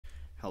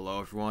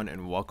Hello everyone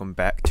and welcome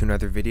back to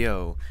another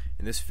video.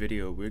 In this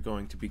video we're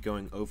going to be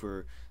going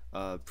over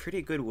a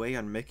pretty good way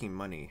on making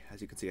money. As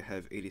you can see, I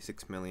have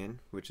 86 million,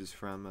 which is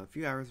from a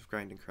few hours of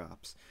grinding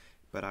crops,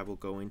 but I will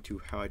go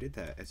into how I did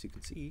that. As you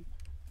can see,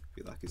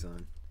 Lucky's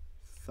on,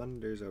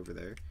 Thunder's over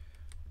there,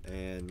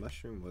 and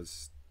Mushroom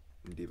was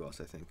in D-Boss,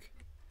 I think.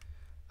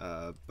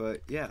 But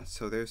yeah,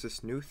 so there's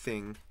this new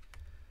thing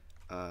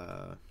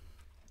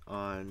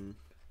on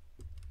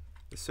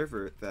the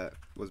server that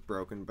was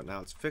broken, but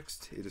now it's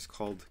fixed. It is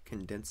called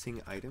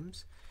condensing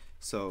items.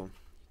 So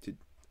to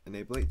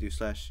enable it, do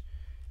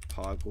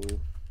 /toggle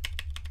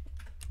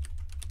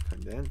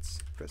condense,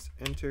 press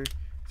enter.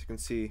 As you can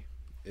see,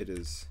 it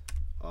is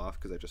off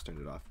because I just turned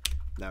it off.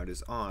 Now it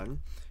is on,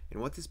 and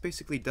what this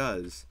basically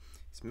does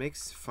is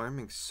makes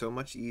farming so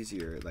much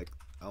easier. Like,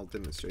 I'll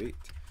demonstrate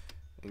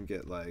and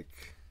get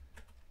like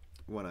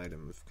one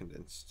item of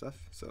condensed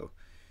stuff. So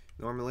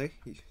normally,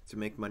 to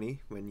make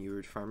money when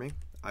you're farming,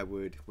 I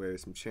would wear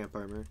some champ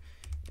armor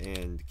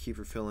and keep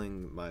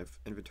refilling my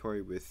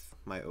inventory with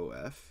my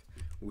OF,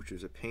 which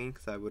was a pain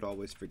because I would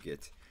always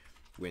forget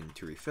when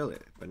to refill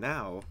it. But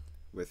now,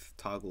 with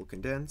toggle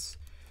condense,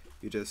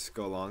 you just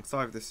go along.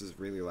 Sorry if this is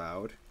really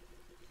loud,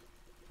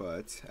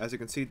 but as you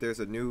can see, there's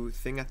a new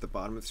thing at the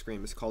bottom of the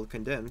screen. It's called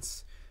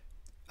condense.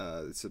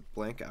 It's a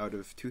blank out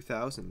of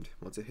 2000.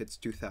 Once it hits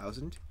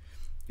 2000,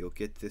 you'll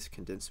get this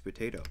condensed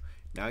potato.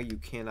 Now you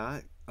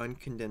cannot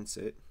uncondense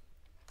it.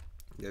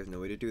 There's no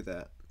way to do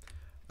that.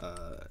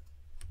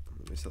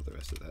 Let me sell the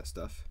rest of that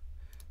stuff.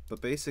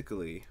 But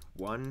basically,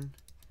 one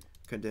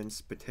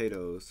condensed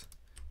potatoes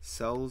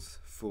sells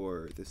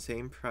for the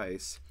same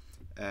price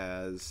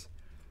as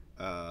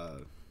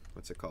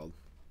what's it called?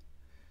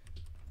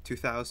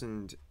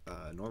 2,000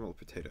 normal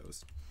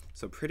potatoes.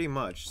 So pretty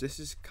much, this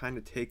is kind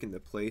of taking the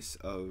place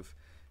of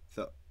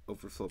the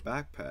overflow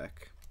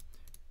backpack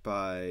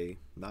by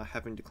not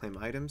having to claim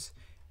items,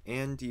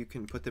 and you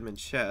can put them in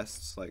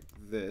chests like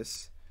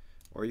this,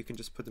 or you can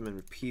just put them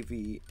in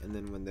PV, and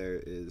then when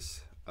there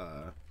is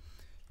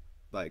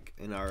like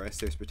in RS,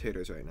 there's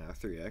potatoes right now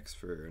 3x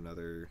for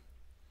another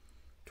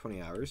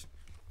 20 hours.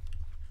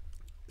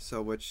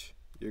 So what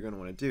you're going to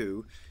want to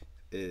do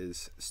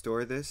is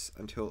store this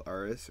until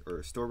RS,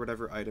 or store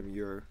whatever item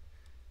you're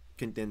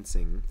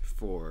condensing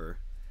for,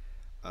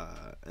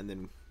 and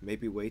then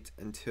maybe wait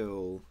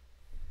until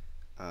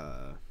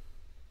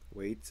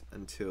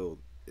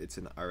it's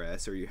an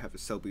RS, or you have a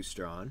cell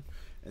booster on,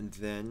 and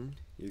then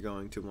you're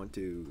going to want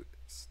to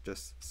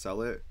just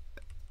sell it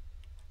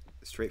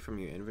straight from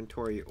your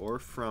inventory or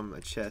from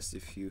a chest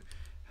if you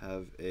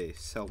have a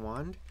cell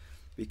wand,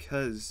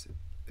 because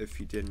if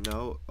you didn't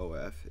know,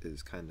 OF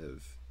is kind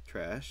of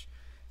trash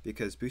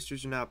because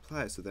boosters do not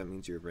apply. So that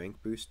means your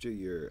rank booster,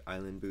 your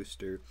island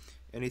booster,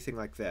 anything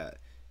like that,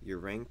 your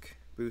rank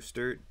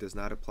booster does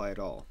not apply at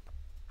all.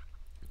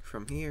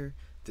 From here,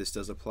 this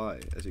does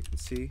apply. As you can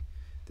see,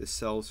 this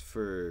sells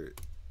for,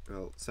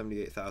 well,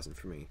 78,000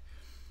 for me,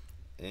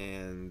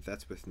 and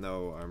that's with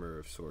no armor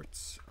of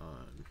sorts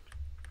on.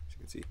 As you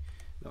can see,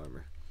 no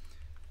armor.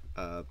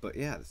 But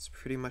yeah, that's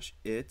pretty much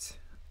it.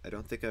 I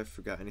don't think I've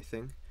forgot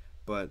anything,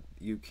 but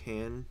you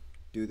can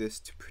do this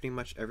to pretty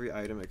much every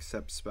item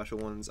except special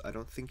ones. I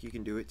don't think you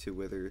can do it to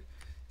wither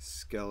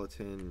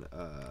skeleton,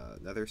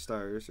 nether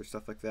stars, or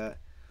stuff like that.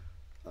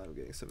 I'm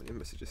getting so many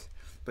messages.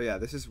 But yeah,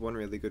 this is one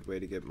really good way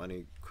to get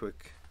money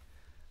quick.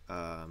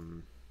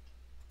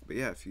 But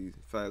yeah,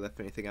 if I left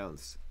anything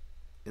else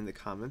in the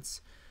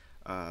comments,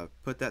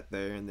 put that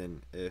there, and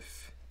then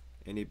if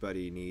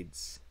anybody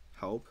needs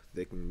help,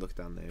 they can look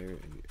down there,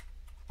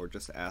 or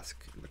just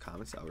ask in the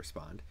comments. I'll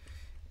respond.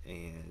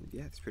 And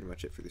yeah, that's pretty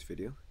much it for this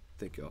video.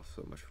 Thank you all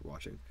so much for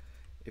watching.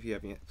 If you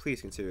haven't yet,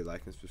 please consider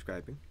liking and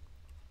subscribing.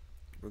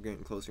 We're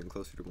getting closer and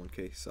closer to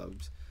 1K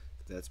subs.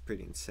 That's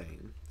pretty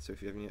insane. So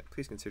if you haven't yet,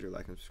 please consider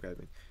liking and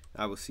subscribing.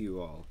 I will see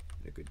you all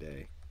in a good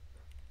day.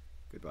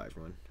 Goodbye,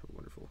 everyone. Have a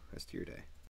wonderful rest of your day.